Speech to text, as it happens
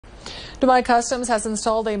Dubai Customs has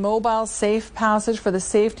installed a mobile safe passage for the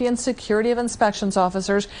safety and security of inspections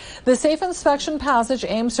officers. The safe inspection passage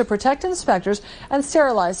aims to protect inspectors and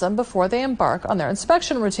sterilize them before they embark on their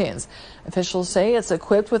inspection routines. Officials say it's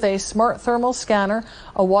equipped with a smart thermal scanner,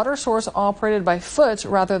 a water source operated by foot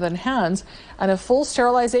rather than hands, and a full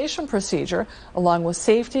sterilization procedure, along with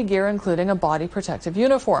safety gear including a body protective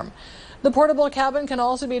uniform. The portable cabin can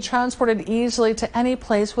also be transported easily to any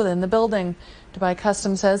place within the building. Dubai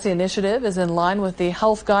Customs says the initiative is in line with the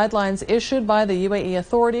health guidelines issued by the UAE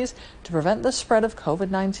authorities to prevent the spread of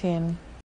COVID-19.